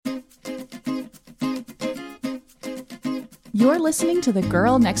You're listening to the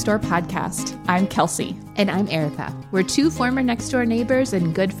Girl Next Door podcast. I'm Kelsey. And I'm Erica. We're two former next door neighbors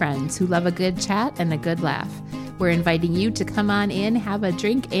and good friends who love a good chat and a good laugh. We're inviting you to come on in, have a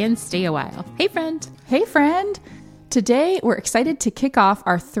drink, and stay a while. Hey, friend. Hey, friend. Today, we're excited to kick off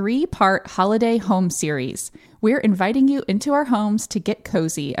our 3-part holiday home series. We're inviting you into our homes to get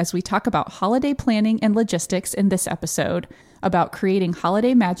cozy as we talk about holiday planning and logistics in this episode, about creating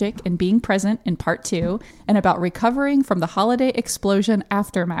holiday magic and being present in part 2, and about recovering from the holiday explosion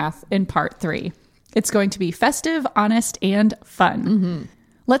aftermath in part 3. It's going to be festive, honest, and fun. Mm-hmm.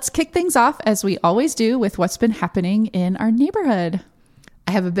 Let's kick things off as we always do with what's been happening in our neighborhood.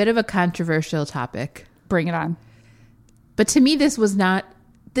 I have a bit of a controversial topic. Bring it on. But to me, this was not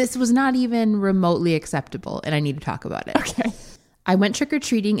even remotely acceptable, and I need to talk about it. Okay. I went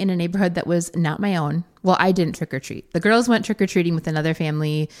trick-or-treating in a neighborhood that was not my own. Well, I didn't trick-or-treat. The girls went trick-or-treating with another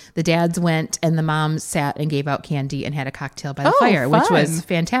family. The dads went, and the moms sat and gave out candy and had a cocktail by the fire, fun. which was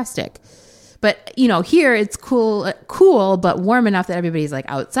fantastic. But, you know, here it's cool, but warm enough that everybody's like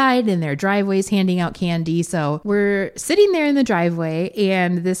outside in their driveways handing out candy. So we're sitting there in the driveway,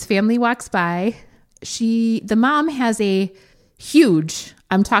 and this family walks by. The mom has a huge,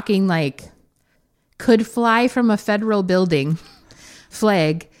 I'm talking like could fly from a federal building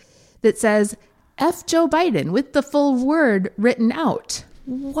flag that says F Joe Biden with the full word written out.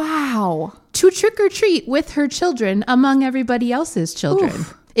 Wow. To trick or treat with her children among everybody else's children.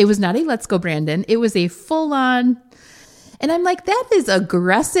 Oof. It was not a let's go Brandon. It was a full on. And I'm like, that is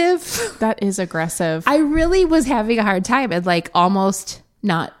aggressive. That is aggressive. I really was having a hard time at like almost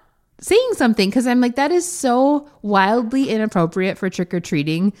not saying something because I'm like, that is so wildly inappropriate for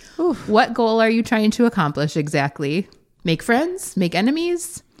trick-or-treating. Oof. What goal are you trying to accomplish exactly? Make friends? Make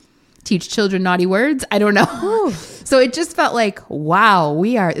enemies? Teach children naughty words? I don't know. Oof. So it just felt like, wow,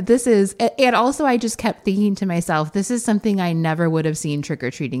 and also I just kept thinking to myself, this is something I never would have seen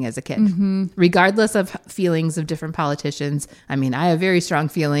trick-or-treating as a kid. Mm-hmm. Regardless of feelings of different politicians. I mean, I have very strong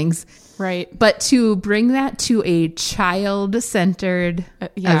feelings. Right. But to bring that to a child-centered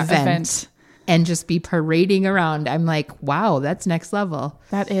event and just be parading around, I'm like, wow, that's next level.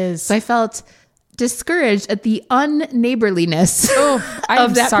 That is. So I felt discouraged at the unneighborliness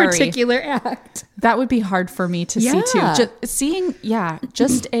of that particular act. That would be hard for me to see too. Seeing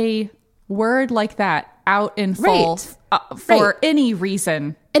just a word like that out in full for any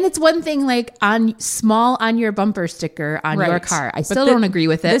reason. And it's one thing like on your bumper sticker on your car. I still don't agree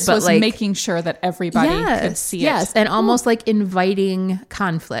with it. This but was like, making sure that everybody could see it. Yes, and almost like inviting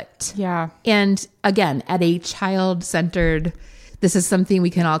conflict. Yeah. And again, at a child-centered, this is something we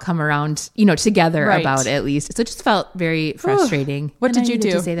can all come around, together about at least. So it just felt very frustrating. What did you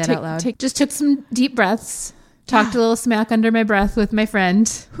do? To say that out loud. Just took some deep breaths, talked a little smack under my breath with my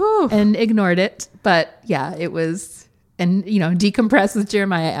friend, and ignored it. But yeah, it was... And, decompress with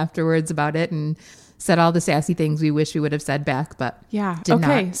Jeremiah afterwards about it and said all the sassy things we wish we would have said back, but did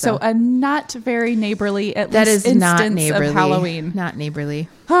not. So a not very neighborly, at that least is not instance neighborly. Of Halloween. Not neighborly.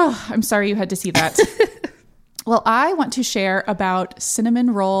 Oh, I'm sorry you had to see that. Well, I want to share about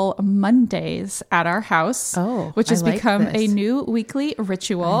Cinnamon Roll Mondays at our house, which has become a new weekly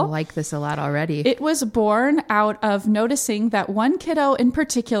ritual. I like this a lot already. It was born out of noticing that one kiddo in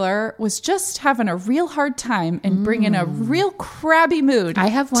particular was just having a real hard time and bringing a real crabby mood I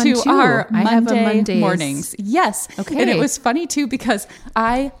have one to too. our I have a Monday mornings. Yes. Okay. And it was funny too because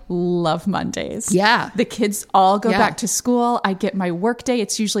I love Mondays. Yeah. The kids all go back to school. I get my work day.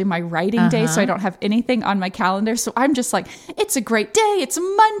 It's usually my writing day, so I don't have anything on my calendar. So I'm just like, it's a great day. It's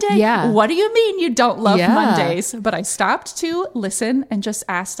Monday. Yeah. What do you mean you don't love Mondays? But I stopped to listen and just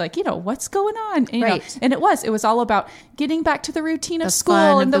asked what's going on? And it was all about getting back to the routine of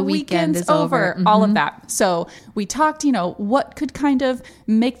school and the weekend is over. Mm-hmm. All of that. So we talked, what could kind of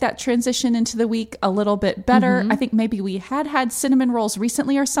make that transition into the week a little bit better. Mm-hmm. I think maybe we had cinnamon rolls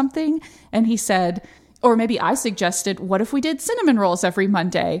recently or something. And he said, or maybe I suggested, what if we did cinnamon rolls every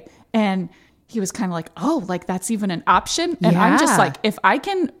Monday? And he was kind of like, that's even an option. And I'm just like, if I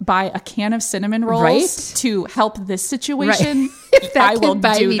can buy a can of cinnamon rolls to help this situation, I will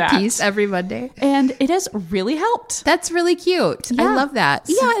buy do me that. Peace every Monday. And it has really helped. That's really cute. Yeah. I love that.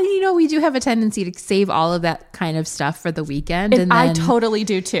 Yeah, we do have a tendency to save all of that kind of stuff for the weekend. And then, I totally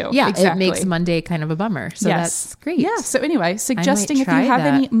do too. Yeah, exactly. It makes Monday kind of a bummer. So that's great. Yeah. So anyway, suggesting if you have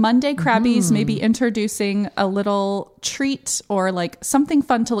any Monday Krabbies, maybe introducing a little treat or like something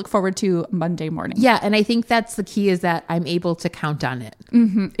fun to look forward to Monday morning. Yeah. And I think that's the key is that I'm able to count on it.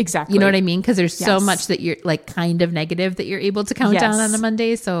 Mm-hmm, exactly. You know what I mean? Because there's so much that you're like kind of negative that you're able to countdown on a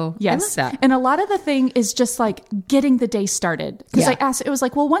Monday. So yes. I love that. And a lot of the thing is just like getting the day started. Because I asked, it was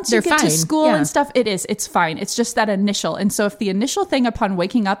like, well, once you get to school and stuff, it's fine. It's just that initial. And so if the initial thing upon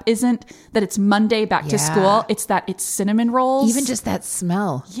waking up isn't that it's Monday back to school, it's that it's cinnamon rolls. Even just that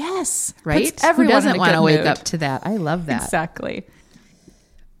smell. Yes. Right? Who doesn't want to wake up to that? I love that. Exactly.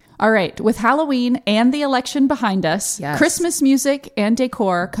 All right. With Halloween and the election behind us, Christmas music and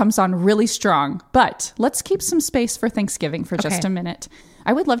decor comes on really strong. But let's keep some space for Thanksgiving for just a minute.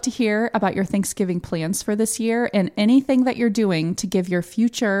 I would love to hear about your Thanksgiving plans for this year and anything that you're doing to give your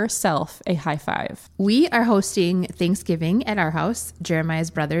future self a high five. We are hosting Thanksgiving at our house,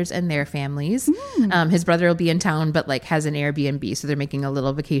 Jeremiah's brothers and their families. His brother will be in town, but like has an Airbnb. So they're making a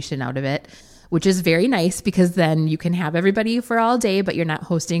little vacation out of it, which is very nice because then you can have everybody for all day, but you're not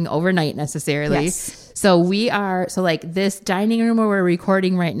hosting overnight necessarily. Yes. So like this dining room where we're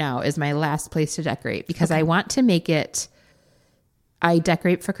recording right now is my last place to decorate because I want to make it, I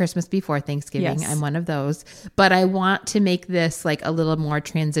decorate for Christmas before Thanksgiving. Yes. I'm one of those, but I want to make this like a little more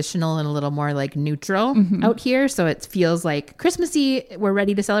transitional and a little more like neutral out here. So it feels like Christmassy. We're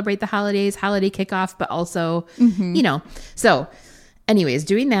ready to celebrate the holidays, holiday kickoff, but also, so anyways,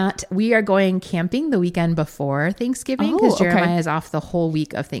 doing that, we are going camping the weekend before Thanksgiving because Jeremiah is off the whole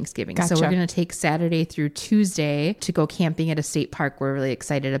week of Thanksgiving. Gotcha. So we're going to take Saturday through Tuesday to go camping at a state park we're really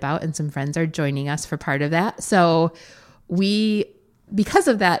excited about. And some friends are joining us for part of that. So because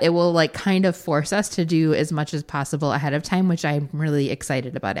of that, it will like kind of force us to do as much as possible ahead of time, which I'm really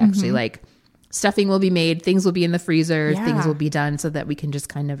excited about actually. Like stuffing will be made, things will be in the freezer, things will be done so that we can just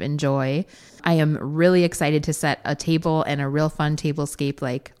kind of enjoy. I am really excited to set a table and a real fun tablescape,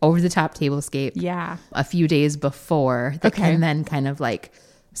 like over the top tablescape a few days before that can then kind of like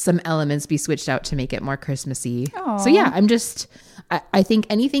some elements be switched out to make it more Christmassy. Aww. So I think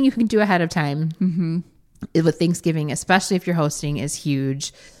anything you can do ahead of time with Thanksgiving, especially if you're hosting, is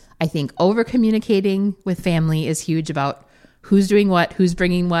huge. I think over communicating with family is huge about who's doing what, who's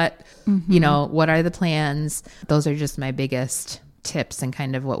bringing what, what are the plans. Those are just my biggest tips and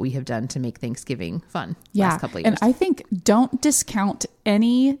kind of what we have done to make Thanksgiving fun last couple of years. And I think don't discount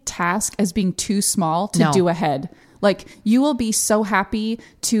any task as being too small to do ahead. Like you will be so happy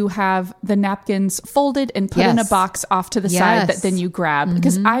to have the napkins folded and put in a box off to the side that then you grab.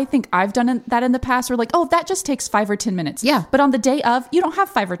 Because I think I've done that in the past. We're like, oh, that just takes 5 or 10 minutes. Yeah. But on the day of, you don't have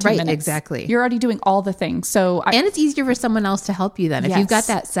 5 or 10 minutes. Exactly. You're already doing all the things. So and it's easier for someone else to help you then. If you've got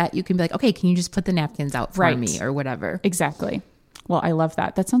that set, you can be like, okay, can you just put the napkins out for me or whatever? Exactly. Well, I love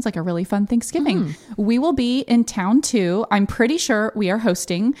that. That sounds like a really fun Thanksgiving. We will be in town too. I'm pretty sure we are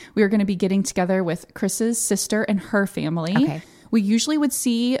hosting. We are going to be getting together with Chris's sister and her family. Okay. We usually would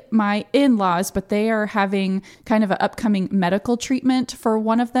see my in-laws, but they are having kind of an upcoming medical treatment for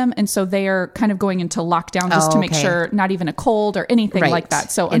one of them. And so they are kind of going into lockdown just to make sure not even a cold or anything like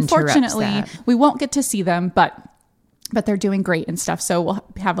that. So unfortunately, we won't get to see them, but they're doing great and stuff. So we'll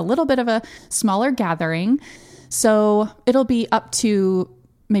have a little bit of a smaller gathering. So it'll be up to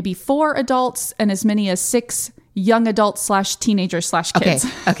maybe 4 adults and as many as 6 young adults / teenagers / kids.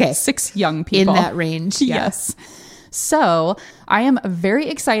 Okay. 6 young people. In that range. Yes. So I am very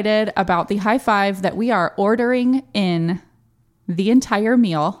excited about the high five that we are ordering in the entire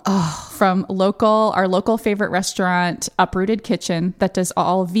meal from our local favorite restaurant, Uprooted Kitchen, that does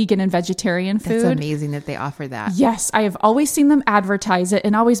all vegan and vegetarian food. That's amazing that they offer that. Yes, I have always seen them advertise it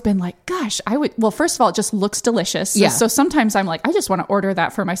and always been like, gosh, well, first of all, it just looks delicious. Yeah. So sometimes I'm like, I just want to order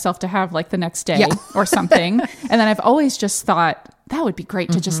that for myself to have like the next day or something. And then I've always just thought that would be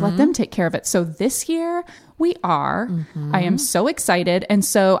great to just let them take care of it. So this year we are. I am so excited. And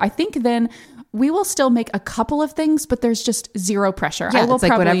so I think then we will still make a couple of things, but there's just zero pressure. Yeah, it's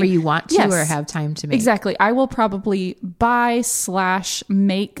like whatever you want to or have time to make. Exactly. I will probably buy /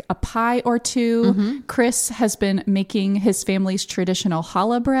 make a pie or two. Chris has been making his family's traditional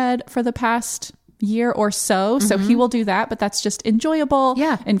challah bread for the past year or so. So he will do that, but that's just enjoyable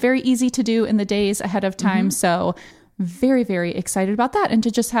and very easy to do in the days ahead of time. So very, very excited about that. And to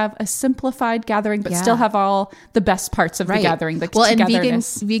just have a simplified gathering, but still have all the best parts of the gathering. The and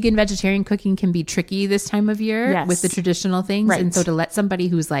vegan vegetarian cooking can be tricky this time of year with the traditional things. Right. And so to let somebody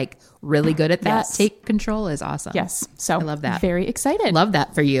who's like really good at that take control is awesome. Yes. So I love that. Very excited. Love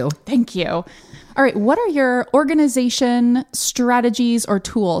that for you. Thank you. All right. What are your organization strategies or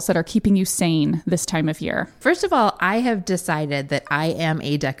tools that are keeping you sane this time of year? First of all, I have decided that I am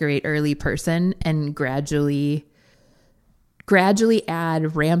a decorate early person and gradually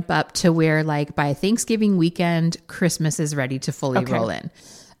ramp up to where like by Thanksgiving weekend, Christmas is ready to fully roll in.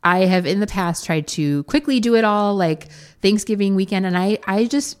 I have in the past tried to quickly do it all like Thanksgiving weekend. And I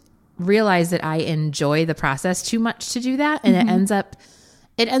just realize that I enjoy the process too much to do that. And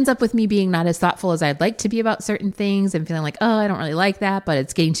it ends up with me being not as thoughtful as I'd like to be about certain things and feeling like, oh, I don't really like that, but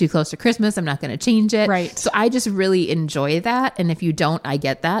it's getting too close to Christmas. I'm not going to change it. Right. So I just really enjoy that. And if you don't, I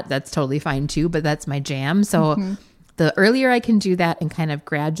get that. That's totally fine too, but that's my jam. So the earlier I can do that and kind of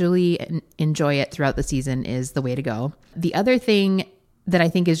gradually enjoy it throughout the season is the way to go. The other thing that I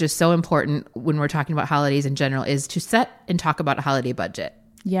think is just so important when we're talking about holidays in general is to set and talk about a holiday budget.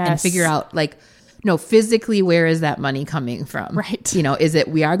 Yes. And figure out physically, where is that money coming from? Right. Is it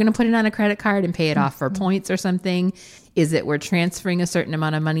we are going to put it on a credit card and pay it off for points or something? Is it we're transferring a certain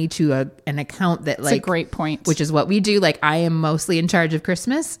amount of money to an account that That's a great point. Which is what we do. Like I am mostly in charge of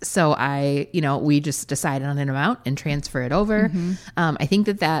Christmas. So we just decide on an amount and transfer it over. I think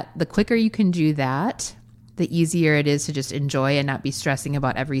that the quicker you can do that, the easier it is to just enjoy and not be stressing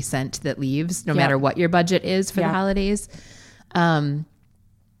about every cent that leaves, no matter what your budget is for the holidays.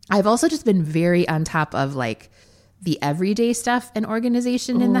 I've also just been very on top of the everyday stuff and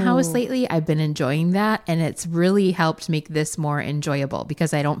organization in the house lately. I've been enjoying that, and it's really helped make this more enjoyable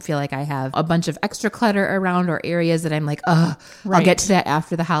because I don't feel like I have a bunch of extra clutter around or areas that I'm like, oh, I'll get to that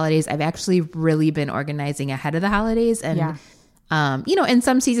after the holidays. I've actually really been organizing ahead of the holidays, and in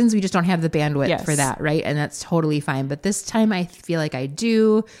some seasons we just don't have the bandwidth for that, right? And that's totally fine. But this time I feel like I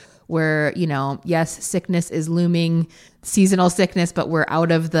do, where, yes, sickness is looming, seasonal sickness, but we're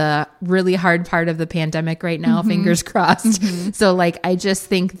out of the really hard part of the pandemic right now, fingers crossed. So I just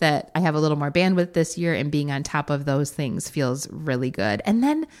think that I have a little more bandwidth this year, and being on top of those things feels really good. And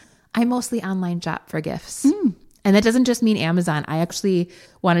then I mostly online shop for gifts. And that doesn't just mean Amazon. I actually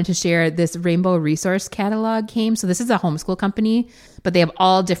wanted to share this Rainbow Resource Catalog came. So this is a homeschool company, but they have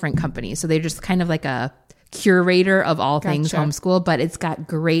all different companies. So they're just kind of like a curator of all things homeschool, but it's got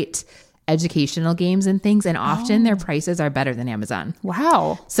great educational games and things. And often their prices are better than Amazon.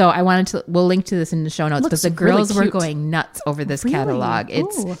 Wow. So we'll link to this in the show notes, but the girls were going nuts over this catalog.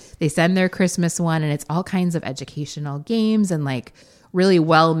 They send their Christmas one, and it's all kinds of educational games and really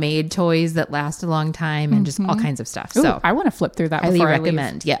well-made toys that last a long time and just all kinds of stuff. Ooh, so I want to flip through that. Highly before recommend.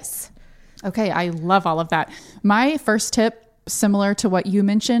 I leave. Yes. Okay. I love all of that. My first tip, similar to what you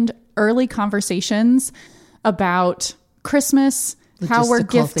mentioned, early conversations about Christmas, how we're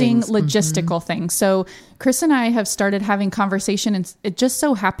gifting, logistical things. So Chris and I have started having conversation, and it just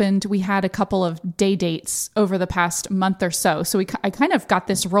so happened we had a couple of day dates over the past month or so. So I kind of got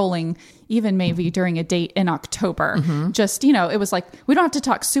this rolling, even maybe during a date in October. Just, it was like, we don't have to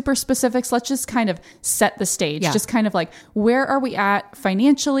talk super specifics. Let's just kind of set the stage. Just kind of where are we at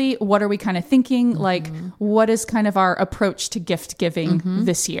financially? What are we kind of thinking? What is kind of our approach to gift giving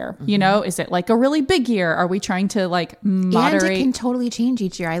this year? Is it a really big year? Are we trying to moderate? And it can totally change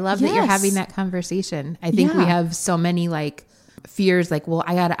each year. I love that you're having that conversation. I think we have so many fears well,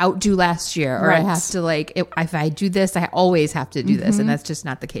 I got to outdo last year, or I have to if I do this, I always have to do this. And that's just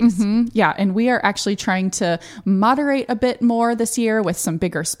not the case. Yeah. And we are actually trying to moderate a bit more this year with some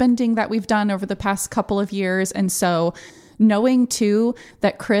bigger spending that we've done over the past couple of years. And so knowing too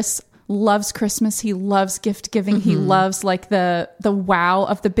that Chris loves Christmas, he loves gift giving, he loves the wow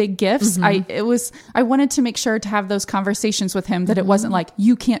of the big gifts. I wanted to make sure to have those conversations with him, that it wasn't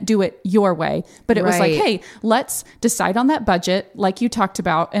you can't do it your way, but it was hey, let's decide on that budget like you talked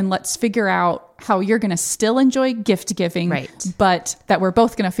about, and let's figure out how you're going to still enjoy gift giving, but that we're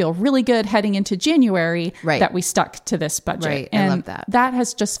both going to feel really good heading into January that we stuck to this budget. And I love that. That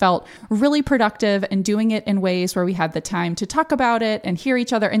has just felt really productive, and doing it in ways where we had the time to talk about it and hear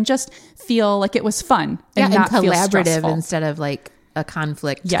each other and just feel like it was fun and not collaborative instead of a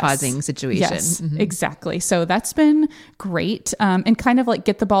conflict causing situation. Yes, exactly. So that's been great. And kind of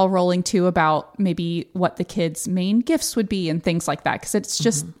get the ball rolling too about maybe what the kids' main gifts would be and things like that. Cause it's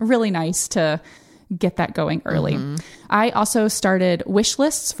just really nice to get that going early. I also started wish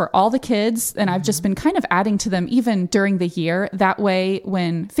lists for all the kids, and I've just been kind of adding to them even during the year. That way,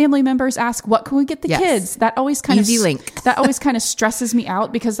 when family members ask, what can we get the kids? That always kind Easy link. That always kind of stresses me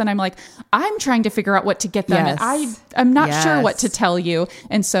out, because then I'm I'm trying to figure out what to get them. And I'm not sure what to tell you.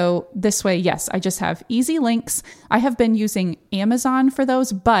 And so this way, I just have easy links. I have been using Amazon for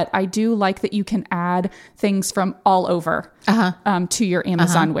those, but I do like that you can add things from all over to your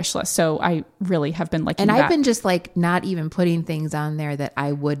Amazon wish list. So I really have been liking that. And I've been just not even putting things on there that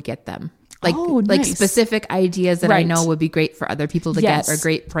I would get them. Nice. Specific ideas that I know would be great for other people to get, or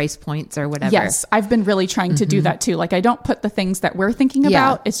great price points or whatever. Yes, I've been really trying to do that too. I don't put the things that we're thinking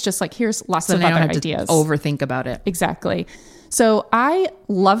about. It's just here's lots of other ideas. To overthink about it. Exactly. So I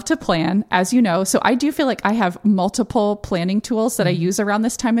love to plan, as you know. So I do feel like I have multiple planning tools that I use around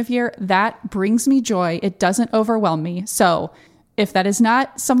this time of year. That brings me joy. It doesn't overwhelm me. So If that is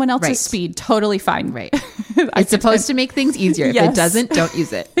not someone else's Right. speed, totally fine. Right. It's supposed to make things easier. If Yes. it doesn't, don't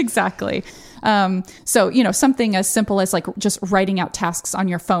use it. Exactly. So, you know, something as simple as like just writing out tasks on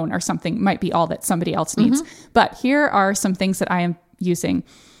your phone or something might be all that somebody else needs. But here are some things that I am using.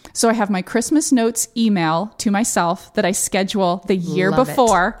 So I have my Christmas notes email to myself that I schedule the year Love it.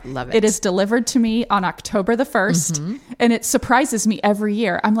 before. Love it. It is delivered to me on October the 1st. And it surprises me every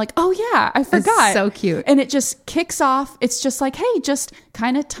year. I'm like, oh yeah, I forgot. so cute. And it just kicks off. It's just like, hey, just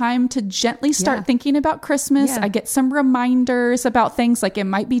kind of time to gently start Yeah. thinking about Christmas. Yeah. I get some reminders about things. Like it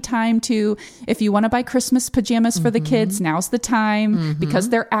might be time to, if you want to buy Christmas pajamas for the kids, now's the time because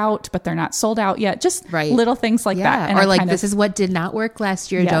they're out, but they're not sold out yet. Just Right. little things like that. And Or I like, kind this of- is what did not work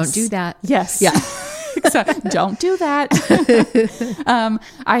last year. Don't do that. Yes. Yeah. So, don't do that.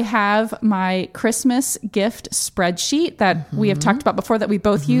 I have my Christmas gift spreadsheet that we have talked about before that we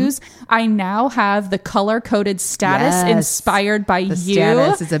both use. I now have the color coded status Yes. inspired by The you.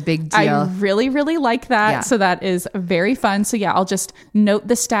 status is a big deal. I really, really like that. Yeah. So that is very fun. So yeah, I'll just note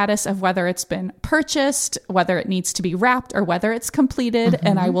the status of whether it's been purchased, whether it needs to be wrapped, or whether it's completed.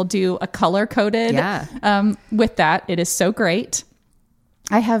 And I will do a color coded Yeah. with that. It is so great.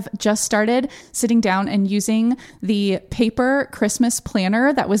 I have just started sitting down and using the paper Christmas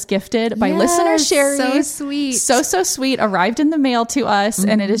planner that was gifted by listener Yes, Sherry. so sweet. So sweet. Arrived in the mail to us.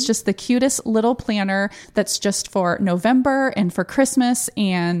 And it is just the cutest little planner that's just for November and for Christmas.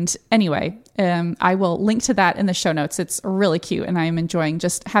 And anyway, I will link to that in the show notes. It's really cute. And I am enjoying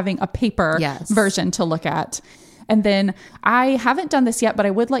just having a paper Yes. version to look at. And then I haven't done this yet, but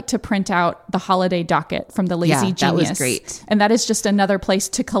I would like to print out the holiday docket from the Lazy Yeah, Genius. that was great. And that is just another place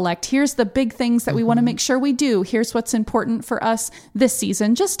to collect. Here's the big things that we want to make sure we do. Here's what's important for us this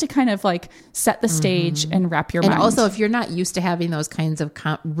season, just to kind of like set the stage and wrap your And mind. also, if you're not used to having those kinds of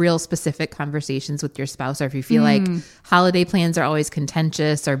real specific conversations with your spouse, or if you feel like holiday plans are always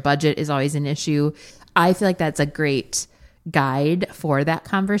contentious or budget is always an issue, I feel like that's a great guide for that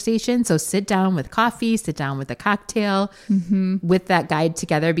conversation. So sit down with coffee, sit down with a cocktail with that guide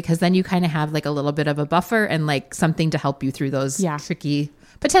together, because then you kind of have like a little bit of a buffer and like something to help you through those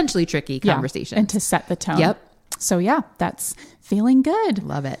potentially tricky conversations. And to set the tone. Yep. So yeah, that's feeling good.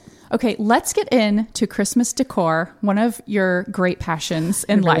 Love it. Okay, let's get into Christmas decor, one of your great passions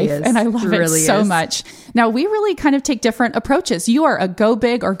in really life. is. And I love it Really so is. much. Now, we really kind of take different approaches. You are a go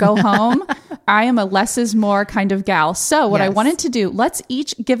big or go home. I am a less is more kind of gal. So what I Yes. wanted to do, let's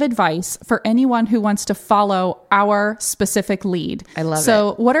each give advice for anyone who wants to follow our specific lead. I love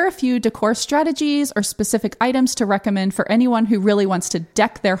So what are a few decor strategies or specific items to recommend for anyone who really wants to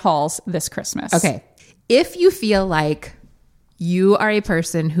deck their halls this Christmas? Okay. If you feel like you are a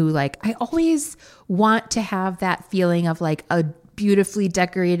person who like, I always want to have that feeling of like a beautifully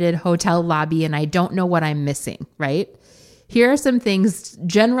decorated hotel lobby and I don't know what I'm missing, right? Here are some things,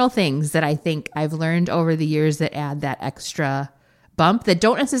 general things that I think I've learned over the years that add that extra bump that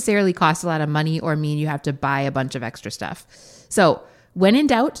don't necessarily cost a lot of money or mean you have to buy a bunch of extra stuff. So when in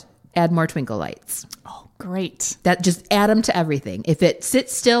doubt, add more twinkle lights. Oh, great. That just add them to everything. If it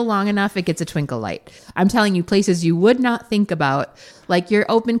sits still long enough, it gets a twinkle light. I'm telling you, places you would not think about, like your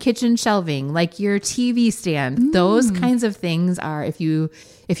open kitchen shelving, like your TV stand. Those kinds of things are, if you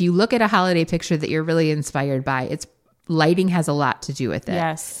look at a holiday picture that you're really inspired by, it's lighting has a lot to do with it.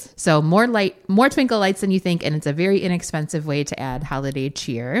 Yes. So more twinkle lights than you think, and it's a very inexpensive way to add holiday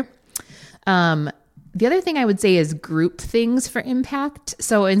cheer. The other thing I would say is group things for impact.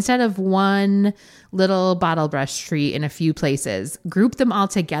 So instead of one little bottle brush tree in a few places, group them all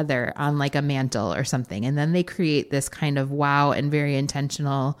together on like a mantle or something. And then they create this kind of wow and very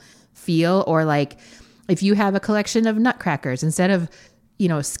intentional feel. Or like if you have a collection of nutcrackers, instead of,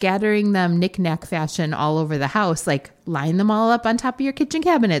 scattering them knick-knack fashion all over the house, like line them all up on top of your kitchen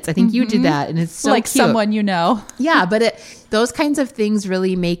cabinets. I think you do that. And it's so like cute. someone you know. Yeah, but those kinds of things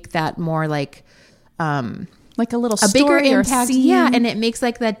really make that more like Like a little a bigger story or impact. scene. Yeah, and it makes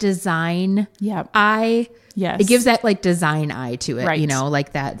like that design eye. Yes. It gives that like design eye to it, Right.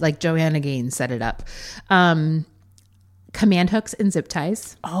 like that, like Joanna Gaines set it up. Command hooks and zip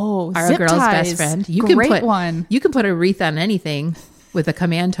ties Oh, are zip a girl's ties. best friend. Great one. You can put a wreath on anything with a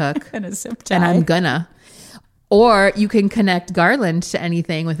command hook. And a zip tie. And I'm gonna. Or you can connect garland to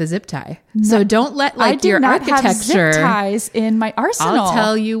anything with a zip tie. So don't let I like do your not architecture. have zip ties in my arsenal. I'll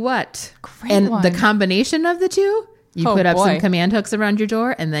tell you what. Great and one. the combination of the two You put up some command hooks around your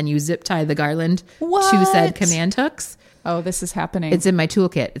door, and then you zip tie the garland to said command hooks. Oh, this is happening. It's in my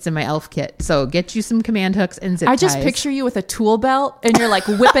toolkit. It's in my elf kit. So get you some command hooks and zip ties. I just picture you with a tool belt and you're like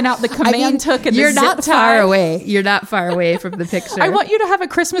whipping out the command hook and the zip tie. You're not far away. You're not far away from the picture. I want you to have a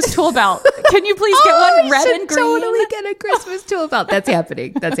Christmas tool belt. Can you please get one red and green? Totally get a Christmas tool belt. That's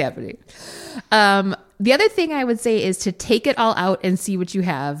happening. That's happening. The other thing I would say is to take it all out and see what you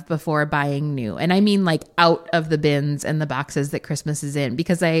have before buying new. And I mean like out of the bins and the boxes that Christmas is in,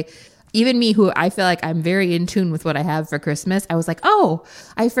 because even me, who I feel like I'm very in tune with what I have for Christmas, I was like, oh,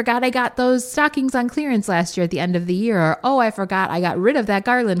 I forgot I got those stockings on clearance last year at the end of the year. Or, oh, I forgot I got rid of that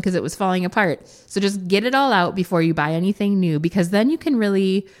garland because it was falling apart. So just get it all out before you buy anything new, because then you can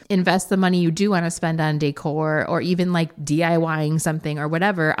really invest the money you do want to spend on decor, or even like DIYing something or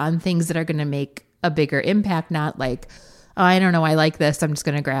whatever on things that are going to make a bigger impact, not like, oh, I don't know, I like this, I'm just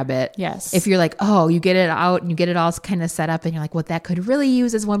going to grab it. Yes. If you're like, oh, you get it out and you get it all kind of set up and you're like, what that could really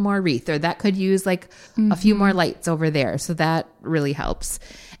use is one more wreath, or that could use like a few more lights over there. So that really helps.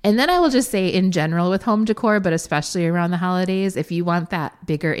 And then I will just say in general with home decor, but especially around the holidays, if you want that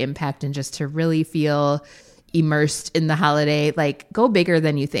bigger impact and just to really feel immersed in the holiday, like go bigger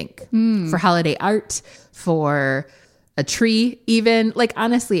than you think. For holiday art, for a tree, even. Like,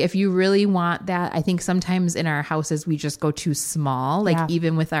 honestly, if you really want that, I think sometimes in our houses we just go too small. Like,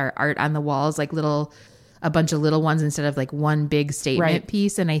 even with our art on the walls, like a bunch of little ones instead of like one big statement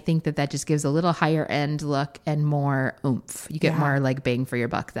piece. And I think that just gives a little higher end look and more oomph. You get more like bang for your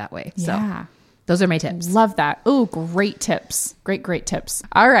buck that way. So those are my tips. Love that. Oh, great tips. Great tips.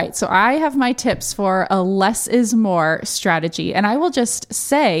 All right. So I have my tips for a less is more strategy. And I will just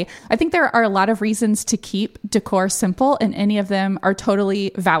say, I think there are a lot of reasons to keep decor simple, and any of them are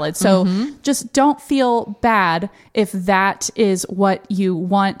totally valid. So just don't feel bad if that is what you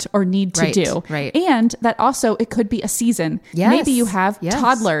want or need to do. Right. And that also, it could be a season. Yes. Maybe you have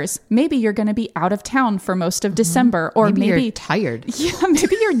toddlers. Maybe you're going to be out of town for most of December, or maybe you're tired. Yeah.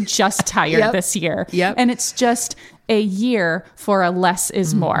 Maybe you're just tired this year. And it's just a year for a less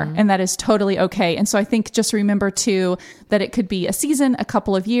is more. And that is totally okay. And so I think just remember too, that it could be a season, a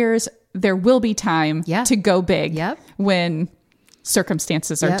couple of years. There will be time to go big when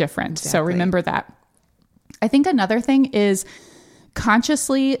circumstances are different. Exactly. So remember that. I think another thing is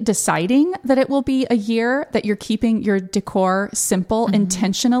consciously deciding that it will be a year that you're keeping your decor simple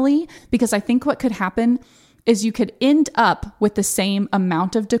intentionally, because I think what could happen is you could end up with the same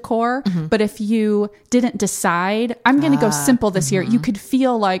amount of decor, but if you didn't decide, I'm going to go simple this year, you could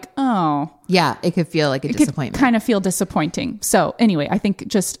feel like, oh. Yeah, it could feel like a disappointment. It could kind of feel disappointing. So anyway, I think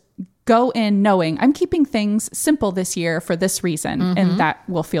just go in knowing I'm keeping things simple this year for this reason, and that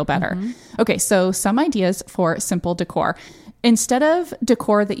will feel better. Okay, so some ideas for simple decor. Instead of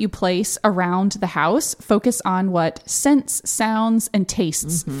decor that you place around the house, focus on what scents, sounds, and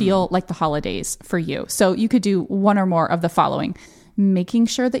tastes feel like the holidays for you. So you could do one or more of the following. Making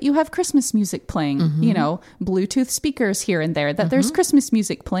sure that you have Christmas music playing, Bluetooth speakers here and there, that there's Christmas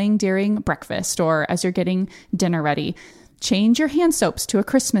music playing during breakfast or as you're getting dinner ready. Change your hand soaps to a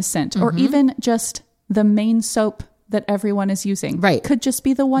Christmas scent, or even just the main soap that everyone is using. Right. Could just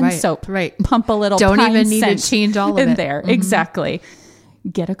be the one soap. Right. Pump a little Don't pine even need scent to change all of in it. there. Exactly.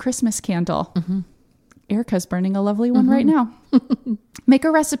 Get a Christmas candle. Erica's burning a lovely one right now. Make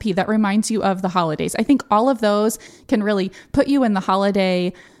a recipe that reminds you of the holidays. I think all of those can really put you in the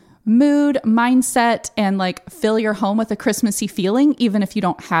holiday mood, mindset, and like fill your home with a Christmassy feeling, even if you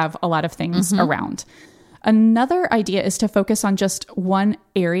don't have a lot of things around. Another idea is to focus on just one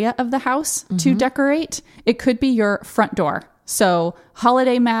area of the house to decorate. It could be your front door. So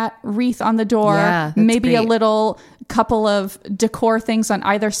holiday mat, wreath on the door, maybe a little couple of decor things on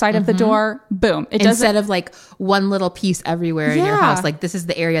either side of the door. Boom. Instead of like one little piece everywhere in your house, like this is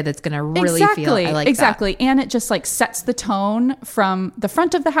the area that's going to really feel. I like that. And it just like sets the tone from the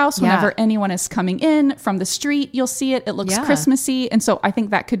front of the house whenever anyone is coming in from the street. You'll see it. It looks Christmassy. And so I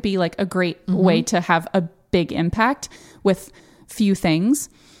think that could be like a great way to have a big impact with few things.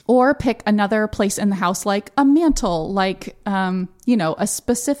 Or pick another place in the house, like a mantle, like, a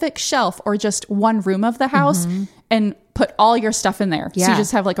specific shelf, or just one room of the house, and put all your stuff in there. So you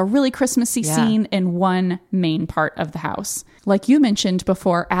just have like a really Christmassy scene in one main part of the house. Like you mentioned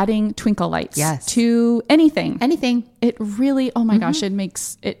before, adding twinkle lights to anything. It really, oh my gosh,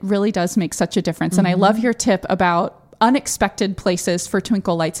 it really does make such a difference. And I love your tip about unexpected places for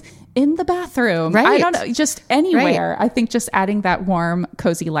twinkle lights in the bathroom. I don't know, just anywhere. I think just adding that warm,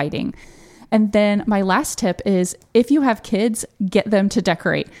 cozy lighting. And then my last tip is, if you have kids, get them to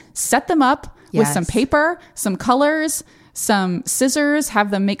decorate. Set them up with some paper, some colors, some scissors,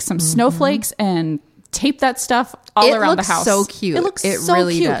 have them make some snowflakes and tape that stuff all around the house. So cute. It looks it so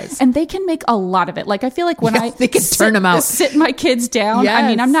really cute. Does. And they can make a lot of it. Like, I feel like when they can turn them out. Sit my kids down. Yes. I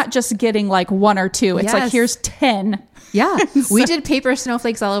mean, I'm not just getting like 1 or 2. It's like, here's 10. Yeah. We did paper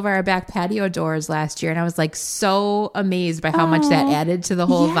snowflakes all over our back patio doors last year. And I was like so amazed by how much that added to the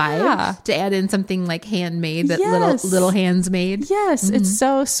whole vibe, to add in something like handmade that little hands made. Yes. It's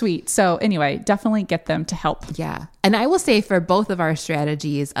so sweet. So anyway, definitely get them to help. Yeah. And I will say for both of our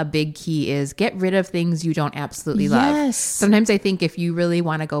strategies, a big key is get rid of things you don't absolutely love. Sometimes I think if you really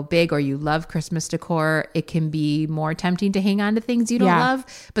want to go big or you love Christmas decor, it can be more tempting to hang on to things you don't love.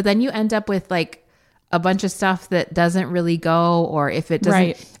 But then you end up with like a bunch of stuff that doesn't really go, or if it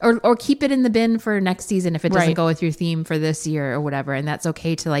doesn't, or keep it in the bin for next season if it doesn't go with your theme for this year or whatever. And that's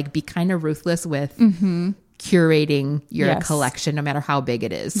okay to like be kind of ruthless with curating your collection, no matter how big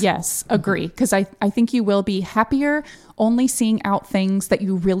it is. Yes, agree. Because I think you will be happier only seeing out things that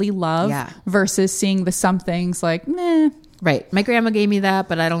you really love versus seeing the some things like, meh. Right. My grandma gave me that,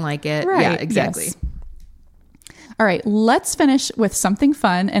 but I don't like it. Right. Yeah, exactly. Yes. All right, let's finish with something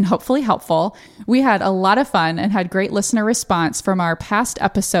fun and hopefully helpful. We had a lot of fun and had great listener response from our past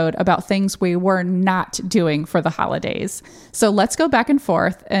episode about things we were not doing for the holidays. So let's go back and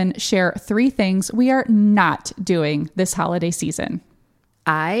forth and share 3 things we are not doing this holiday season.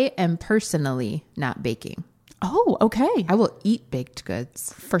 I am personally not baking. Oh, okay. I will eat baked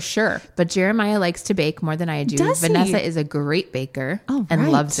goods. For sure. But Jeremiah likes to bake more than I do. Does Vanessa he? is a great baker Oh, and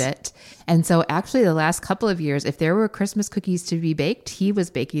right. loves it. And so actually the last couple of years, if there were Christmas cookies to be baked, he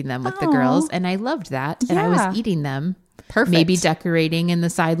was baking them with the girls. And I loved that. And I was eating them. Perfect. Maybe decorating in the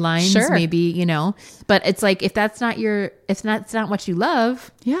sidelines. Sure. Maybe, you know. But it's like, if that's not what you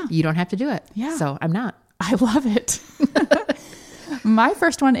love, you don't have to do it. Yeah. So I'm not. I love it. My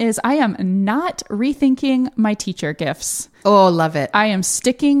first one is I am not rethinking my teacher gifts. Oh, love it. I am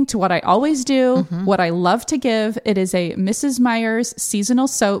sticking to what I always do, what I love to give. It is a Mrs. Meyer's seasonal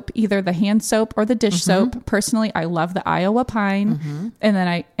soap, either the hand soap or the dish soap. Personally, I love the Iowa Pine.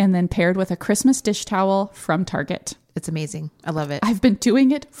 And then paired with a Christmas dish towel from Target. It's amazing. I love it. I've been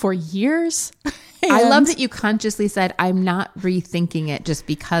doing it for years. I love that you consciously said, I'm not rethinking it just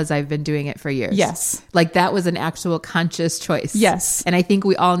because I've been doing it for years. Yes. Like that was an actual conscious choice. Yes. And I think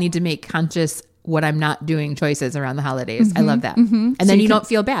we all need to make conscious what I'm not doing choices around the holidays. I love that. And then you don't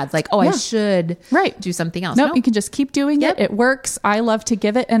feel bad. Like, I should do something else. No, you can just keep doing it. It works. I love to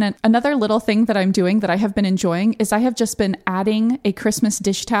give it. And another little thing that I'm doing that I have been enjoying is I have just been adding a Christmas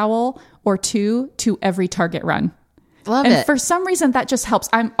dish towel or 2 to every Target run. Love it. And for some reason that just helps.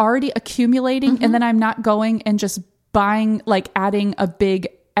 I'm already accumulating and then I'm not going and just buying, like adding a big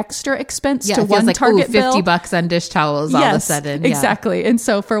extra expense to one like, Target bill. $50 on dish towels all of a sudden. Exactly. And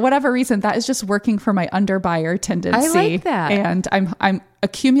so for whatever reason, that is just working for my underbuyer tendency. I like that. And I'm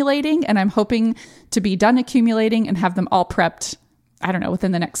accumulating and I'm hoping to be done accumulating and have them all prepped, I don't know,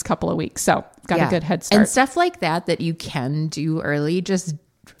 within the next couple of weeks. So got a good head start. And stuff like that you can do early, just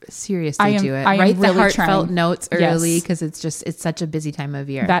seriously do it. I Write really the heartfelt trying. notes early because it's such a busy time of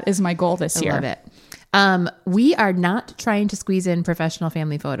year. That is my goal this year. I love it. We are not trying to squeeze in professional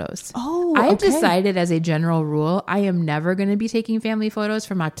family photos. Oh, I've okay. decided as a general rule, I am never going to be taking family photos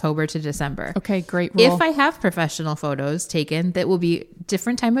from October to December. Okay, great rule. If I have professional photos taken, that will be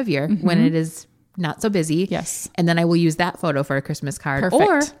different time of year when it is not so busy. Yes. And then I will use that photo for a Christmas card. Perfect.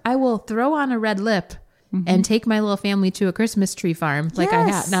 Or I will throw on a red lip and take my little family to a Christmas tree farm. Like I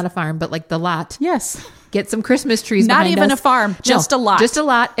have, not a farm, but like the lot. Yes. Get some Christmas trees Not behind even us. A farm, just a lot. Just a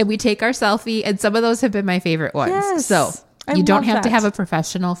lot. And we take our selfie. And some of those have been my favorite ones. Yes. So I you don't love have to that. have a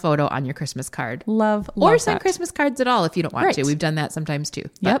professional photo on your Christmas card. Love or send that. Christmas cards at all if you don't want Right. to. We've done that sometimes too.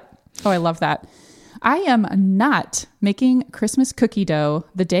 Yep. Oh, I love that. I am not making Christmas cookie dough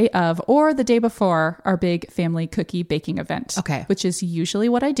the day of or the day before our big family cookie baking event. Okay. Which is usually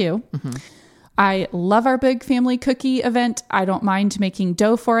what I do. I love our big family cookie event. I don't mind making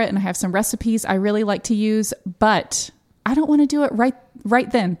dough for it. And I have some recipes I really like to use, but I don't want to do it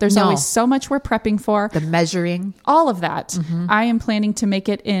right then. There's always so much we're prepping for. The measuring. All of that. I am planning to make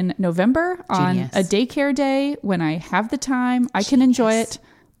it in November on a daycare day when I have the time. I can enjoy it.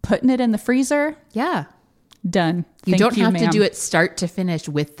 Putting it in the freezer. Yeah. Done. You Thank don't have to ma'am. do it start to finish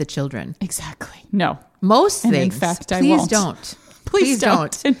with the children. Exactly. No. Most And things. in fact, please I won't. don't. Please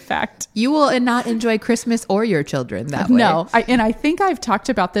don't. In fact. You will not enjoy Christmas or your children that way. No. I think I've talked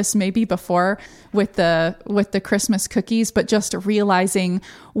about this maybe before with the Christmas cookies, but just realizing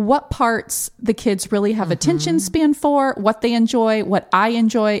what parts the kids really have attention span for, what they enjoy, what I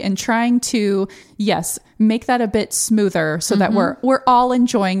enjoy, and trying to, make that a bit smoother so that we're all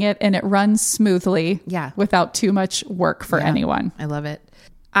enjoying it and it runs smoothly without too much work for anyone. I love it.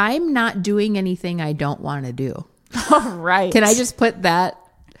 I'm not doing anything I don't want to do. All right. Can I just put that?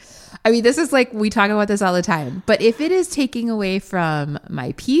 I mean, this is like, we talk about this all the time, but if it is taking away from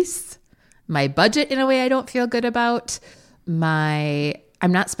my peace, my budget in a way I don't feel good about, I'm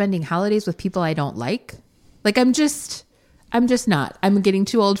not spending holidays with people I don't like. Like, I'm just not. I'm getting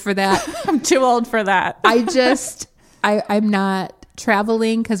too old for that. I'm too old for that. I'm not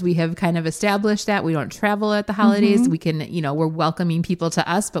traveling because we have kind of established that we don't travel at the holidays. We can, we're welcoming people to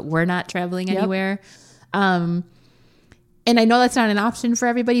us, but we're not traveling anywhere. And I know that's not an option for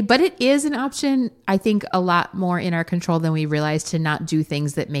everybody, but it is an option, I think, a lot more in our control than we realize, to not do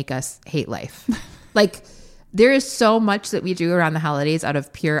things that make us hate life. Like, there is so much that we do around the holidays out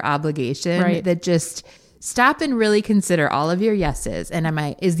of pure obligation that just stop and really consider all of your yeses.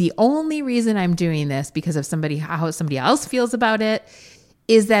 And is the only reason I'm doing this because of how somebody else feels about it?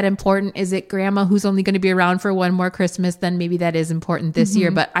 Is that important? Is it grandma who's only going to be around for one more Christmas? Then maybe that is important this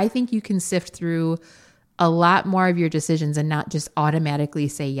year. But I think you can sift through a lot more of your decisions and not just automatically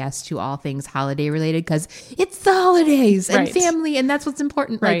say yes to all things holiday related because it's the holidays and family, and that's what's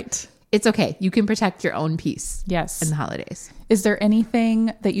important. Right. Like, it's okay. You can protect your own peace. Yes. In the holidays. Is there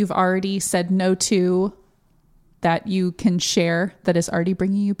anything that you've already said no to that you can share that is already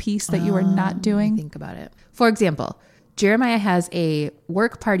bringing you peace that you are not doing? Think about it. For example, Jeremiah has a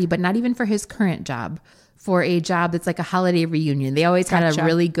work party, but not even for his current job, for a job that's like a holiday reunion. They always had a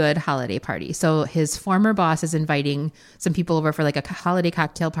really good holiday party. So his former boss is inviting some people over for like a holiday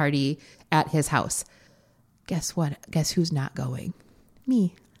cocktail party at his house. Guess what? Guess who's not going?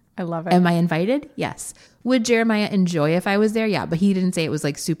 Me. I love it. Am I invited? Yes. Would Jeremiah enjoy if I was there? Yeah, but he didn't say it was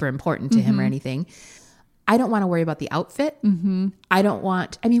like super important to him or anything. I don't want to worry about the outfit.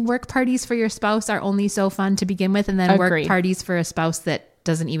 Work parties for your spouse are only so fun to begin with. And then work parties for a spouse that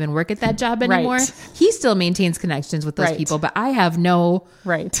doesn't even work at that job anymore. He still maintains connections with those people, but I have no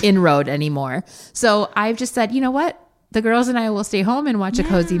inroad anymore. So I've just said, you know what? The girls and I will stay home and watch a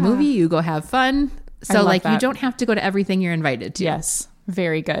cozy movie. You go have fun. So like, you don't have to go to everything you're invited to. Yes.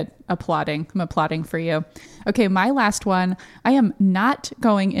 Very good. I'm applauding for you. Okay, my last one. I am not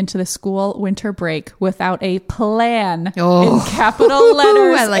going into the school winter break without a plan in capital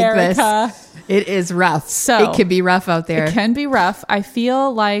letters. I like Erica. this. It is rough. So it can be rough out there. It can be rough. I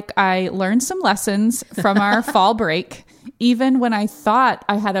feel like I learned some lessons from our fall break. Even when I thought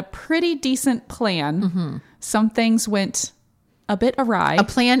I had a pretty decent plan, some things went a bit awry. A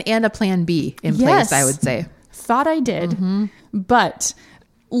plan and a plan B in place, I would say. Thought I did, but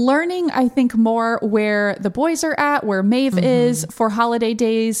learning, I think, more where the boys are at, where Maeve is for holiday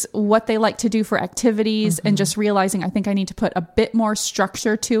days, what they like to do for activities, and just realizing I think I need to put a bit more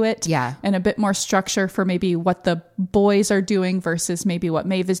structure to it. Yeah. And a bit more structure for maybe what the boys are doing versus maybe what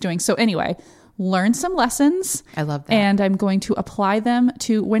Maeve is doing. So anyway, learn some lessons. I love that. And I'm going to apply them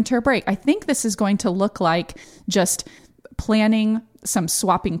to winter break. I think this is going to look like just planning some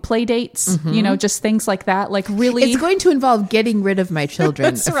swapping play dates, just things like that. Like really, it's going to involve getting rid of my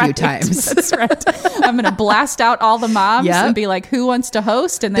children few times. That's right. I'm going to blast out all the moms and be like, who wants to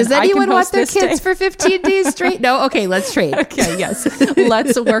host? And then does anyone want their kids for 15 days straight? No. Okay. Let's trade. Okay. Yes.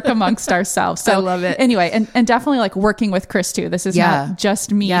 Let's work amongst ourselves. So I love it. Anyway, and definitely like working with Chris too. This is not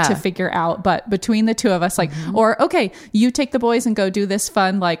just me to figure out, but between the two of us, like, or okay, you take the boys and go do this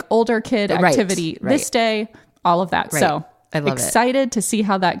fun, like older kid activity this day, all of that. So I love excited to see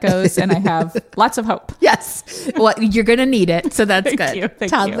how that goes, and I have lots of hope. Yes. Well, you're going to need it, so that's good. Thank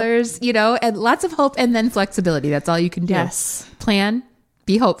Toddlers, and lots of hope, and then flexibility. That's all you can do. Yes. Plan,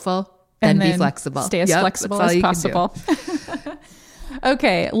 be hopeful, and be flexible. Stay as flexible as possible.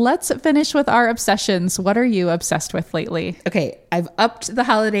 Okay, let's finish with our obsessions. What are you obsessed with lately? Okay, I've upped the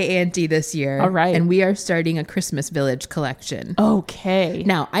holiday ante this year. All right. And we are starting a Christmas Village collection. Okay.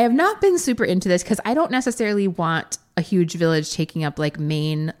 Now, I have not been super into this because I don't necessarily want a huge village taking up like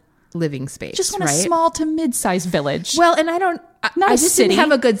main living space. Just want a small to mid-sized village. Well, and I just didn't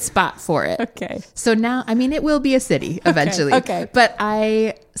have a good spot for it. Okay. So now, it will be a city eventually. Okay. But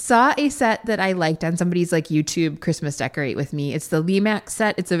I saw a set that I liked on somebody's like YouTube Christmas Decorate With Me. It's the Lemax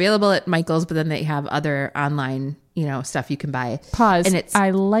set. It's available at Michael's, but then they have other online, stuff you can buy. Pause. And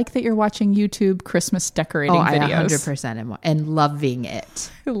I like that you're watching YouTube Christmas decorating videos. I 100% am and loving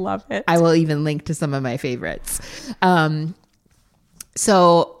it. I love it. I will even link to some of my favorites.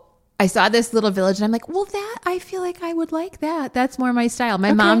 So I saw this little village and I'm like, well, I feel like I would like that. That's more my style.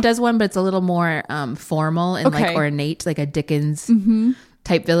 My mom does one, but it's a little more formal and like ornate, like a Dickens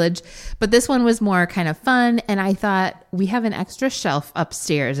type village. But this one was more kind of fun. And I thought, we have an extra shelf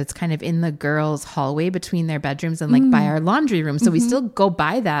upstairs. It's kind of in the girls' hallway between their bedrooms and like by our laundry room. So we still go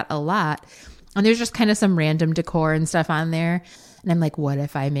by that a lot. And there's just kind of some random decor and stuff on there. And I'm like, what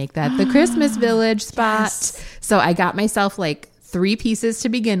if I make that the Christmas Village spot? Yes. So I got myself like 3 pieces to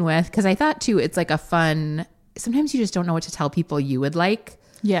begin with, because I thought too, it's like a fun, sometimes you just don't know what to tell people you would like.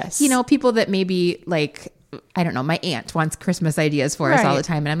 Yes. You know, people that maybe like, I don't know, my aunt wants Christmas ideas for us all the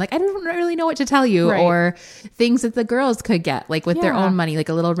time. And I'm like, I don't really know what to tell you. Or things that the girls could get, like with their own money, like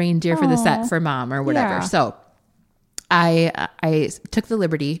a little reindeer for the set for mom or whatever. Yeah. So I took the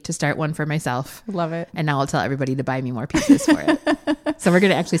liberty to start one for myself. Love it. And now I'll tell everybody to buy me more pieces for it. So we're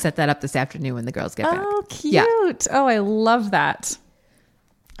going to actually set that up this afternoon when the girls get back. Oh, cute. Yeah. Oh, I love that.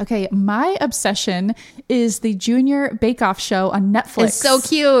 Okay, my obsession is the Junior Bake Off show on Netflix. It's so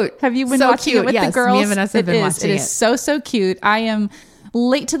cute. Have you been watching it with the girls? Me and Vanessa have been watching it. It is so cute. I am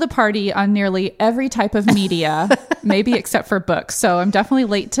late to the party on nearly every type of media, maybe except for books. So I'm definitely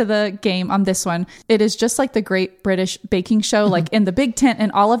late to the game on this one. It is just like the Great British Baking Show, like in the big tent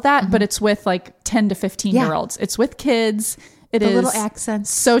and all of that, but it's with like 10 to 15-year-olds. It's with kids. It is little accents.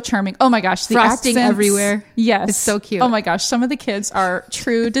 So charming. Oh my gosh. The frosting accents, everywhere. Yes. It's so cute. Oh my gosh. Some of the kids are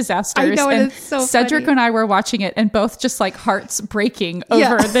true disasters. I know, and it's so Cedric funny. and I were watching it and both just like hearts breaking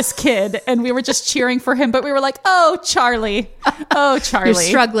over this kid. And we were just cheering for him, but we were like, oh, Charlie. Oh, Charlie. You're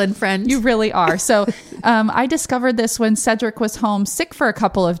struggling, friend. You really are. So I discovered this when Cedric was home sick for a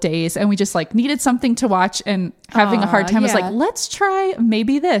couple of days and we just like needed something to watch and having a hard time. Was like, let's try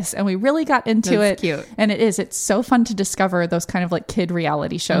maybe this. And we really got into That's it. Cute. And it's so fun to discover those kind of like kid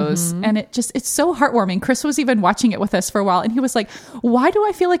reality shows. And it's so heartwarming. Chris was even watching it with us for a while and he was like, why do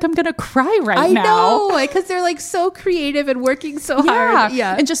I feel like I'm going to cry right now? I know, because they're like so creative and working so hard.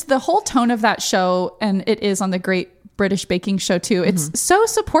 Yeah. And just the whole tone of that show, and it is on the Great British Baking Show too. It's so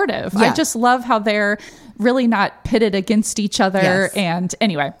supportive. I just love how they're really not pitted against each other. Yes. And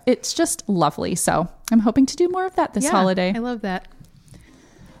anyway, it's just lovely. So I'm hoping to do more of that this holiday. I love that.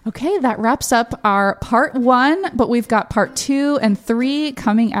 Okay, that wraps up our part 1, but we've got part 2 and 3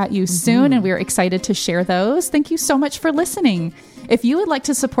 coming at you soon, and we're excited to share those. Thank you so much for listening. If you would like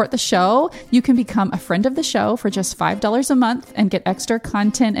to support the show, you can become a friend of the show for just $5 a month and get extra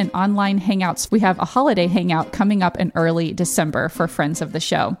content and online hangouts. We have a holiday hangout coming up in early December for friends of the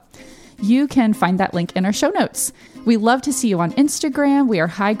show. You can find that link in our show notes. We love to see you on Instagram. We are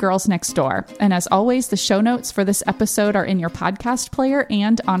Hi Girls Next Door. And as always, the show notes for this episode are in your podcast player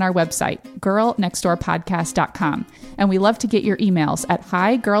and on our website, girlnextdoorpodcast.com. And we love to get your emails at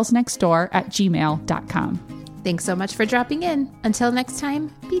higirlsnextdoor@gmail.com. Thanks so much for dropping in. Until next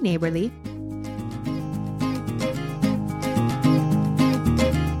time, be neighborly.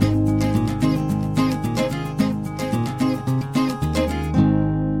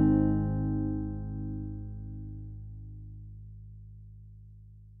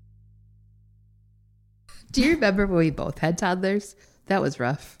 Do you remember when we both had toddlers? That was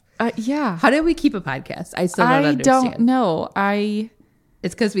rough. Yeah. How did we keep a podcast? I still don't understand. I don't know.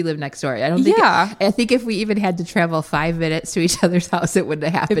 It's because we live next door. I don't think. Yeah. I think if we even had to travel 5 minutes to each other's house, it wouldn't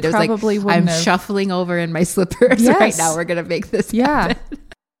have happened. It was probably like, wouldn't I'm have. shuffling over in my slippers right now. We're going to make this happen.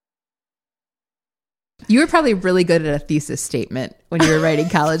 You were probably really good at a thesis statement when you were writing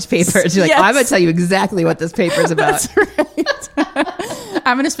college papers. You're like, I'm going to tell you exactly what this paper is about. That's right.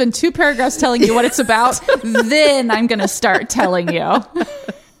 I'm going to spend 2 paragraphs telling you what it's about. Then I'm going to start telling you.